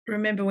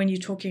remember when you're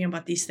talking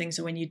about these things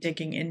or when you're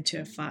digging into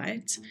a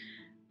fight,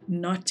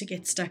 not to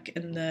get stuck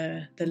in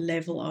the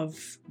level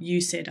of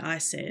you said, I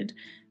said,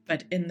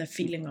 but in the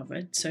feeling of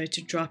it. So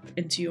to drop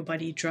into your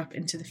body, drop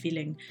into the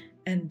feeling,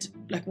 and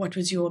like, what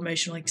was your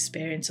emotional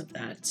experience of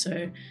that?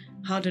 So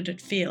how did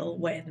it feel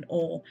when,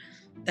 or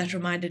that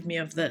reminded me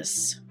of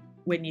this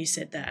when you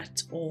said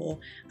that, or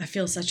I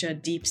feel such a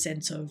deep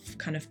sense of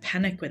kind of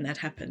panic when that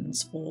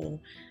happens, or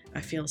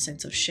I feel a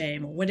sense of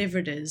shame, or whatever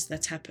it is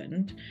that's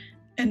happened.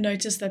 And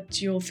notice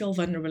that you'll feel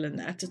vulnerable in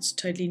that. It's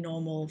totally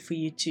normal for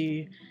you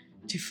to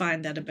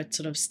find that a bit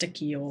sort of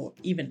sticky or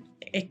even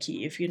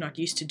icky if you're not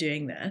used to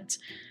doing that.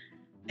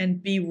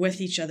 And be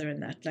with each other in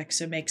that. Like,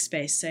 so make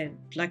space, say,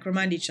 like,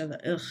 remind each other,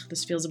 ugh,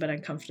 this feels a bit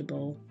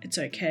uncomfortable. It's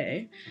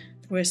okay.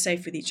 We're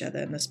safe with each other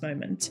in this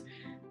moment.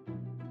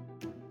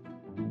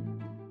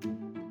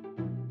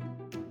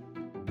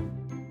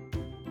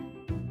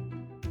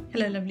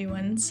 Hello, lovely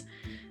ones.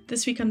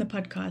 This week on the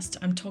podcast,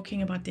 I'm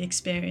talking about the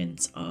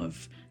experience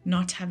of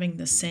not having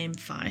the same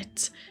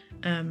fight,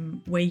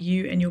 where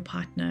you and your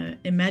partner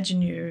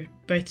imagine you're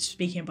both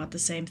speaking about the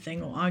same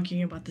thing or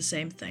arguing about the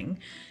same thing,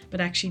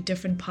 but actually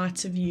different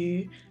parts of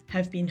you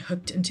have been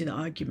hooked into the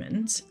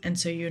argument, and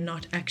so you're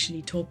not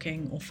actually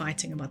talking or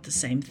fighting about the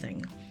same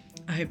thing.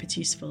 I hope it's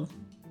useful.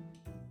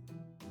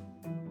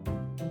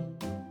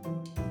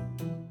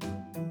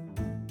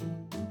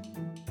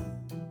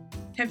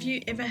 Have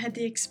you ever had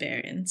the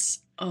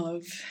experience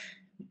of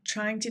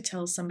trying to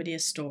tell somebody a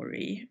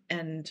story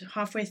and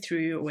halfway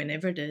through or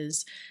whenever it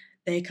is,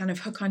 they kind of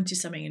hook onto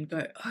something and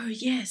go, oh,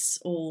 yes,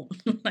 or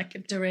like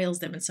it derails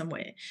them in some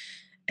way.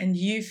 And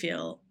you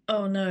feel,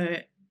 oh, no,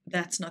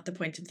 that's not the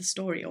point of the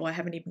story, or I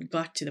haven't even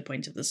got to the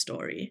point of the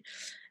story.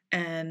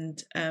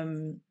 And,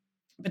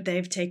 but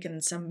they've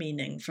taken some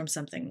meaning from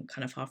something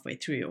kind of halfway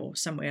through or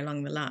somewhere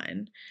along the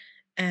line.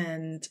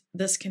 And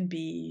this can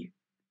be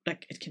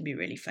like, it can be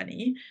really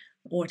funny,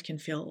 or it can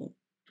feel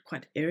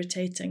quite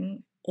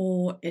irritating,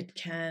 or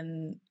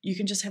you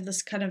can just have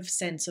this kind of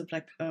sense of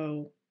like,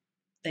 oh,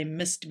 they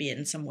missed me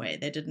in some way.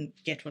 They didn't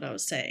get what I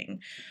was saying.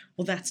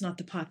 Well, that's not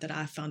the part that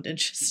I found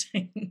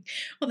interesting.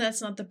 Well,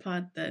 that's not the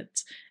part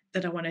that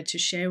I wanted to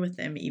share with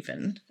them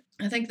even.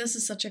 I think this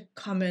is such a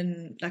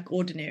common, like,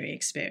 ordinary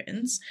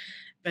experience,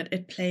 but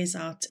it plays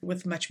out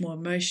with much more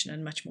emotion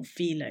and much more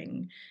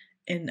feeling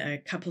in a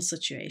couple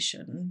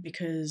situation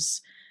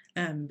because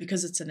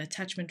it's an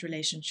attachment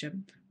relationship.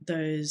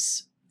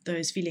 Those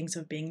feelings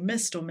of being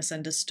missed or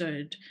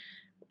misunderstood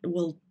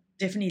will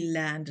definitely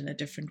land in a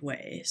different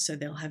way. So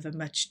they'll have a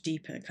much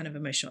deeper kind of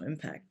emotional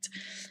impact.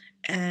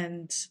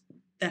 And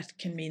that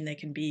can mean they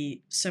can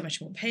be so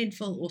much more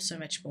painful or so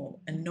much more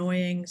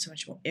annoying, so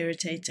much more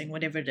irritating,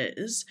 whatever it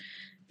is,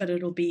 but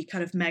it'll be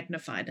kind of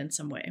magnified in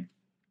some way.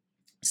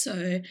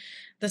 So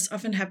this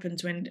often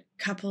happens when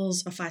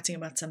couples are fighting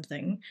about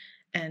something,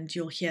 and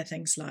you'll hear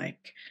things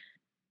like,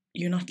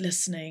 you're not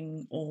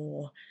listening,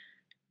 or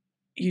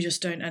you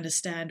just don't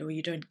understand, or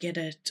you don't get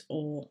it,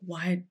 or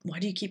why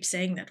do you keep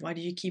saying that? Why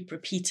do you keep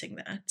repeating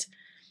that?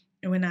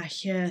 And when I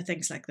hear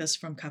things like this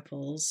from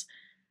couples,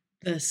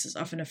 this is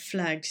often a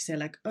flag to say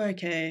like, oh,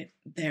 okay,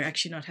 they're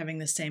actually not having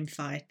the same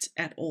fight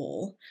at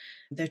all.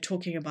 They're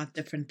talking about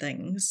different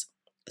things.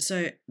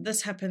 So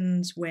this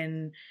happens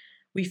when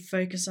we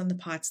focus on the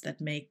parts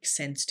that make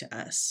sense to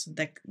us,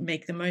 that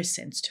make the most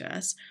sense to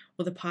us,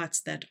 or the parts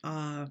that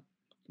are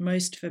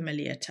most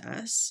familiar to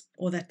us,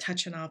 or that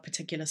touch on our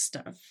particular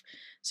stuff.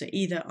 So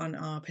either on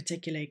our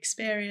particular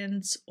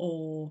experience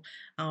or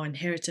our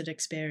inherited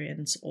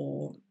experience,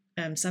 or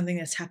something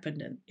that's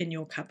happened in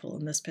your couple,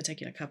 in this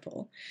particular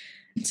couple.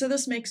 So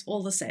this makes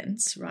all the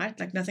sense, right?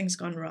 Like, nothing's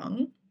gone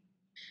wrong.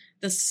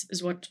 This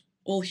is what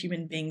all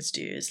human beings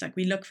do, is like,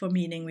 we look for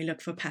meaning, we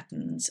look for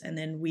patterns, and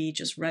then we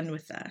just run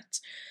with that.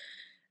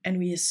 And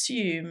we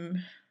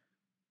assume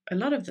a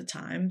lot of the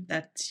time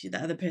that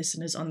the other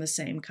person is on the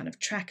same kind of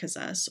track as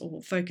us,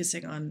 or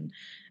focusing on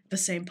the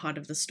same part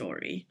of the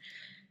story.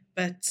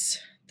 But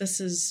this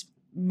is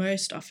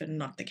most often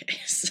not the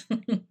case.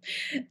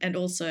 And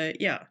also,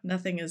 yeah,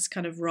 nothing is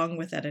kind of wrong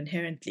with that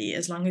inherently,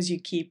 as long as you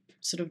keep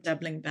sort of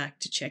doubling back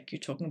to check you're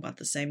talking about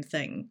the same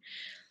thing.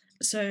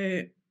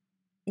 So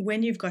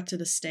when you've got to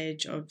the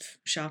stage of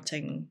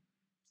shouting,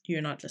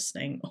 you're not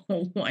listening,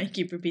 or why you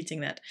keep repeating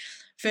that,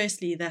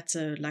 firstly, that's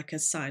a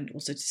sign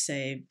also to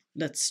say,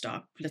 let's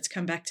stop, let's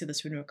come back to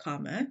this when we're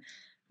calmer.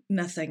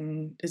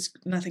 Nothing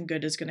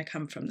good is going to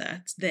come from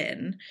that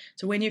then.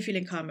 So when you're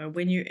feeling calmer,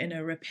 when you're in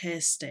a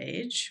repair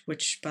stage,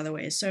 which by the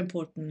way is so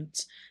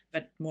important,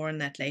 but more on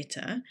that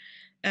later,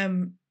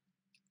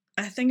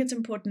 I think it's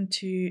important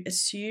to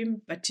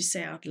assume, but to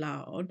say out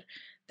loud,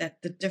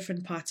 that the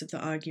different parts of the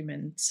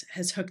argument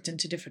has hooked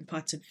into different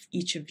parts of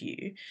each of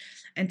you.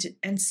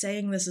 And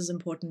saying this is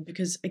important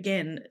because,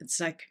 again, it's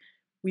like,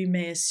 we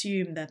may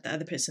assume that the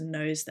other person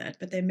knows that,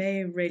 but they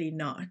may really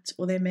not,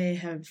 or they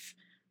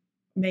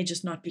may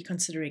just not be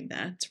considering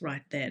that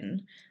right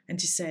then. And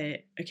to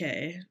say,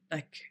 okay,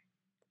 like,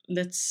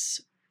 let's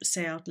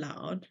say out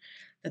loud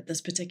that this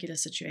particular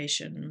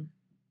situation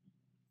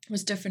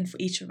was different for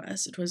each of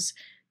us. It was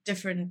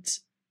different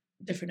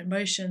different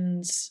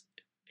emotions.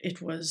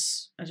 It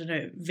was, I don't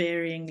know,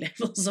 varying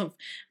levels of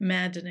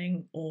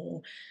maddening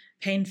or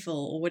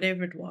painful or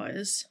whatever it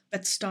was.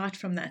 But start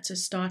from that. So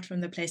start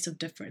from the place of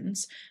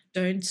difference.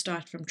 Don't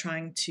start from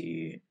trying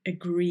to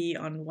agree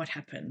on what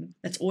happened.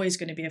 That's always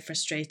going to be a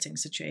frustrating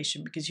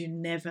situation because you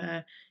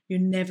never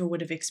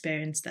would have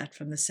experienced that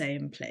from the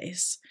same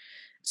place.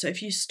 So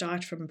if you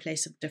start from a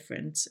place of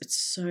difference, it's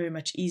so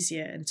much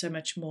easier and so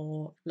much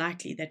more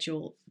likely that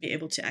you'll be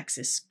able to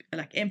access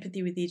like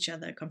empathy with each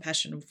other,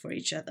 compassion for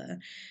each other,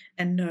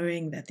 and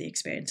knowing that the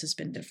experience has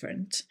been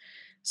different.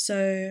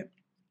 So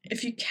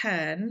if you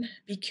can,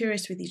 be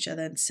curious with each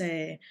other and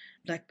say,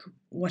 like,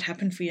 what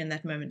happened for you in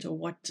that moment, or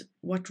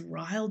what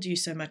riled you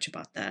so much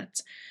about that,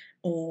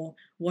 or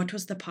what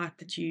was the part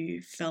that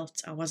you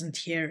felt I wasn't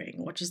hearing?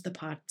 What was the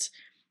part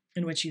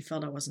in which you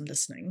felt I wasn't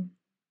listening?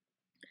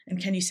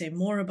 And can you say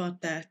more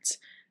about that?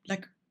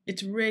 Like,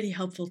 it's really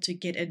helpful to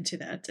get into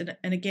that.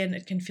 And again,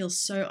 it can feel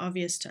so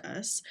obvious to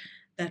us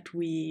that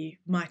we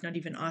might not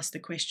even ask the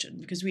question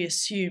because we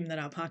assume that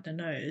our partner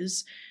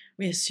knows.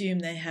 We assume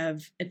they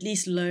have at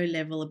least low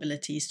level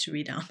abilities to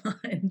read our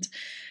mind.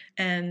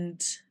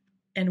 And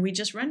we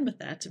just run with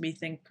that and we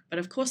think, but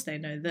of course they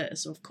know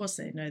this, or of course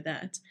they know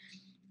that.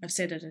 I've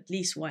said it at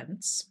least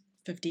once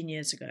 15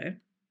 years ago.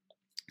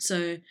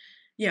 So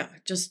yeah,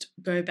 just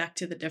go back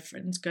to the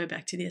difference, go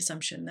back to the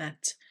assumption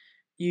that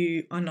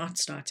you are not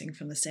starting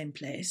from the same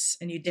place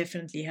and you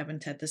definitely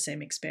haven't had the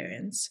same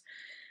experience.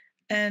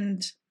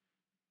 And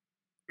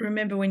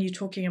remember, when you're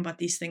talking about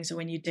these things or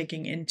when you're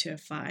digging into a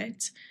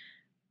fight,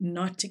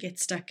 not to get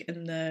stuck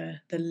in the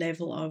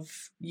level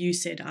of you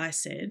said, I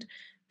said,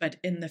 but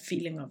in the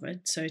feeling of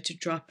it. So to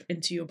drop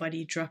into your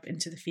body, drop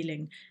into the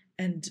feeling,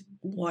 and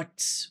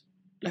what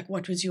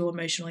was your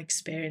emotional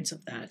experience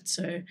of that?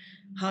 So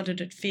how did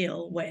it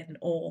feel when,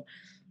 or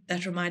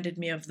that reminded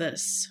me of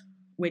this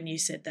when you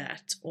said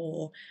that,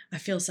 or I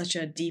feel such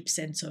a deep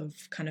sense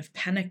of kind of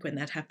panic when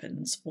that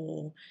happens,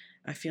 or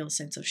I feel a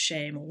sense of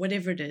shame, or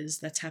whatever it is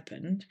that's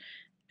happened.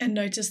 And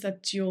notice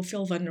that you'll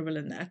feel vulnerable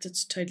in that.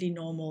 It's totally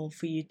normal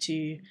for you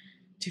to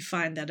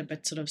find that a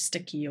bit sort of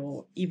sticky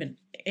or even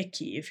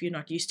icky if you're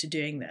not used to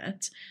doing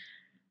that.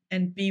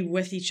 And be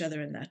with each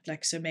other in that.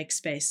 Like, so make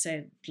space,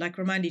 say, like,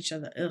 remind each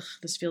other, ugh,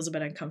 this feels a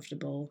bit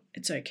uncomfortable.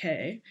 It's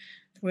okay.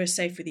 We're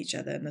safe with each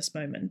other in this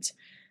moment.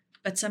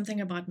 But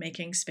something about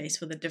making space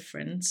for the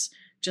difference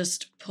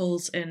just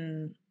pulls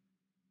in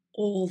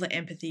all the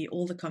empathy,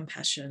 all the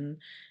compassion,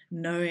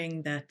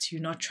 knowing that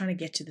you're not trying to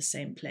get to the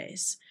same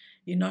place.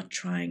 You're not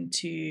trying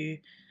to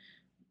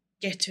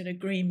get to an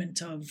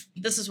agreement of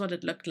this is what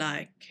it looked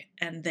like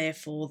and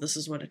therefore this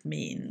is what it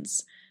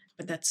means.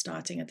 But that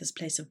starting at this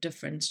place of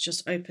difference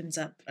just opens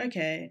up,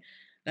 okay,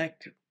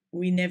 like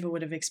we never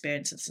would have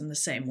experienced this in the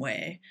same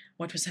way.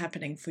 What was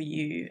happening for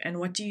you and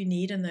what do you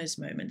need in those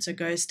moments? So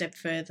go a step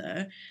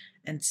further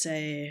and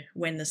say,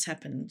 when this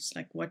happens,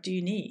 like, what do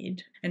you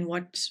need? And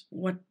what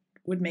would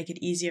make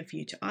it easier for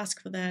you to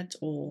ask for that,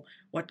 or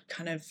what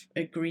kind of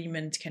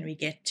agreement can we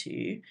get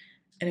to?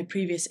 In a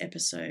previous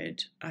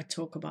episode, I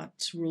talk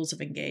about rules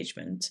of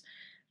engagement,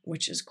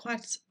 which is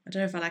quite, I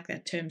don't know if I like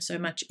that term so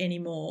much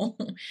anymore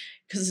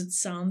because it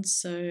sounds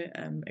so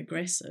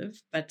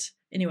aggressive, but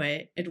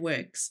anyway, it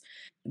works.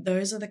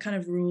 Those are the kind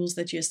of rules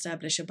that you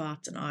establish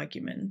about an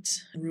argument,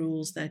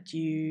 rules that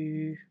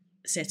you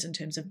set in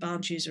terms of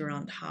boundaries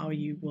around how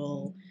you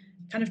will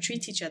kind of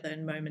treat each other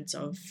in moments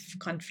of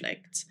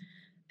conflict,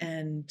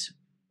 and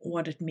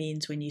what it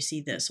means when you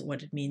see this, or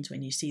what it means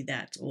when you see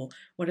that, or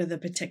what are the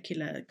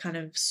particular kind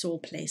of sore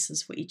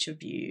places for each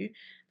of you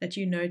that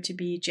you know to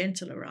be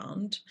gentle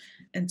around.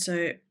 And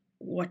so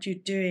what you're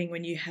doing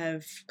when you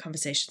have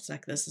conversations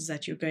like this is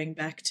that you're going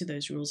back to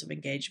those rules of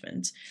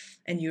engagement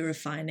and you're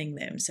refining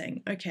them,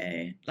 saying,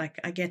 okay, like,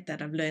 I get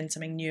that I've learned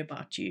something new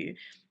about you.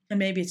 And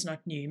maybe it's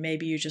not new.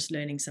 Maybe you're just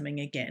learning something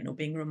again or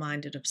being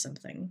reminded of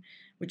something,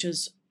 which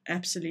is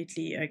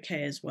absolutely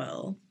okay as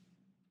well.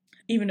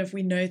 Even if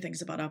we know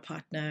things about our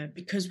partner,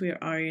 because we're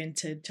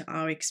oriented to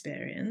our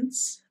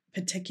experience,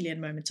 particularly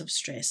in moments of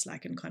stress,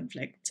 like in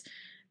conflict,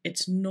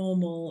 it's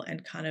normal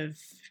and kind of,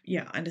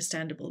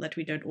 understandable that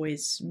we don't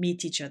always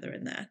meet each other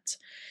in that.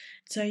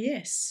 So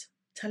yes,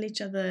 tell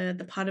each other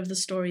the part of the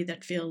story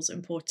that feels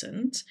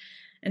important,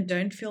 and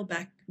don't feel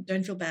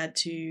bad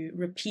to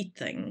repeat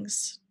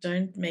things.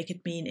 Don't make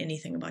it mean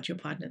anything about your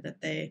partner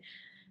that they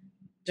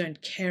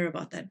don't care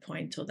about that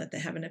point, or that they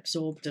haven't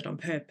absorbed it on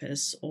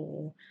purpose,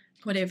 or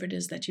whatever it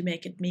is that you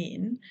make it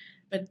mean.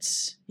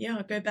 But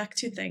yeah, go back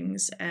to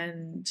things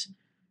and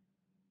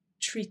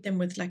treat them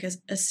with like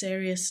a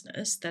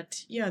seriousness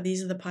that,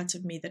 these are the parts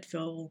of me that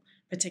feel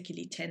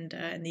particularly tender,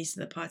 and these are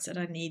the parts that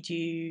I need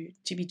you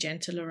to be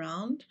gentle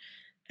around.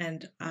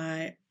 And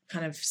I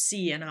kind of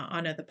see and I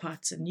honor the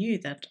parts in you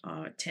that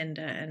are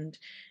tender and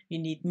you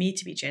need me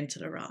to be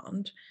gentle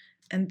around.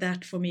 And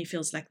that for me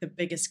feels like the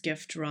biggest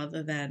gift,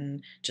 rather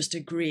than just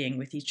agreeing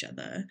with each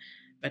other,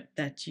 but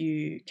that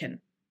you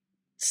can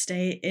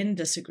stay in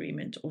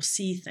disagreement or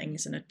see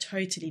things in a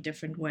totally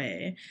different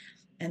way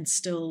and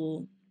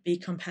still be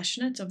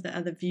compassionate of the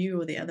other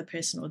view or the other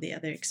person or the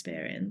other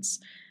experience,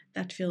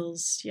 that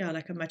feels,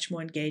 like a much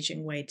more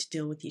engaging way to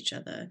deal with each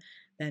other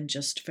than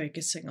just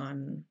focusing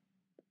on,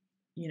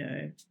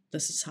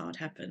 this is how it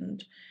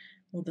happened,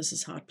 or this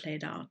is how it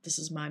played out. This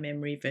is my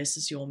memory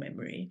versus your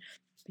memory,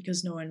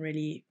 because no one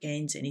really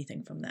gains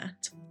anything from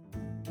that.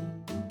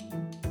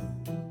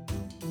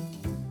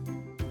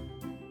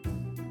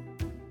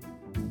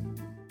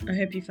 I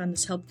hope you found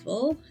this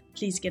helpful.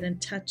 Please get in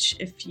touch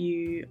if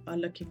you are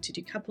looking to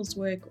do couples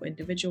work or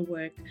individual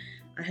work.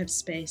 I have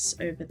space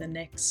over the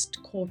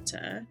next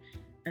quarter,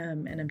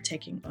 and I'm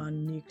taking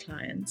on new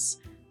clients.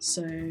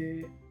 So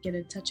get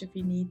in touch if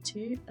you need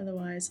to.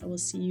 Otherwise, I will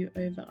see you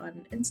over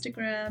on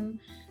Instagram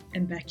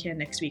and back here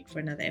next week for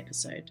another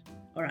episode.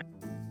 All right.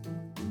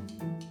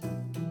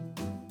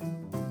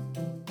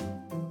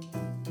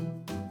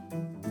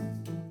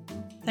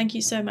 Thank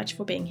you so much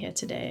for being here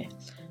today.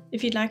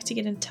 If you'd like to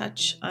get in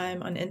touch,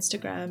 I'm on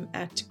Instagram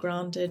at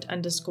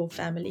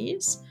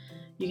grounded_families.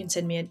 You can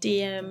send me a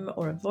DM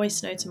or a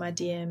voice note to my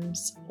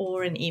DMs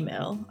or an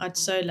email. I'd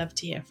so love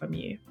to hear from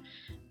you.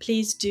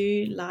 Please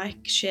do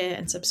like, share,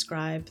 and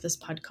subscribe this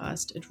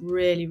podcast. It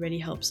really, really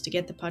helps to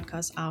get the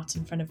podcast out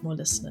in front of more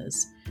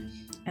listeners.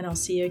 And I'll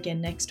see you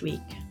again next week.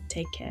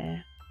 Take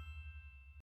care.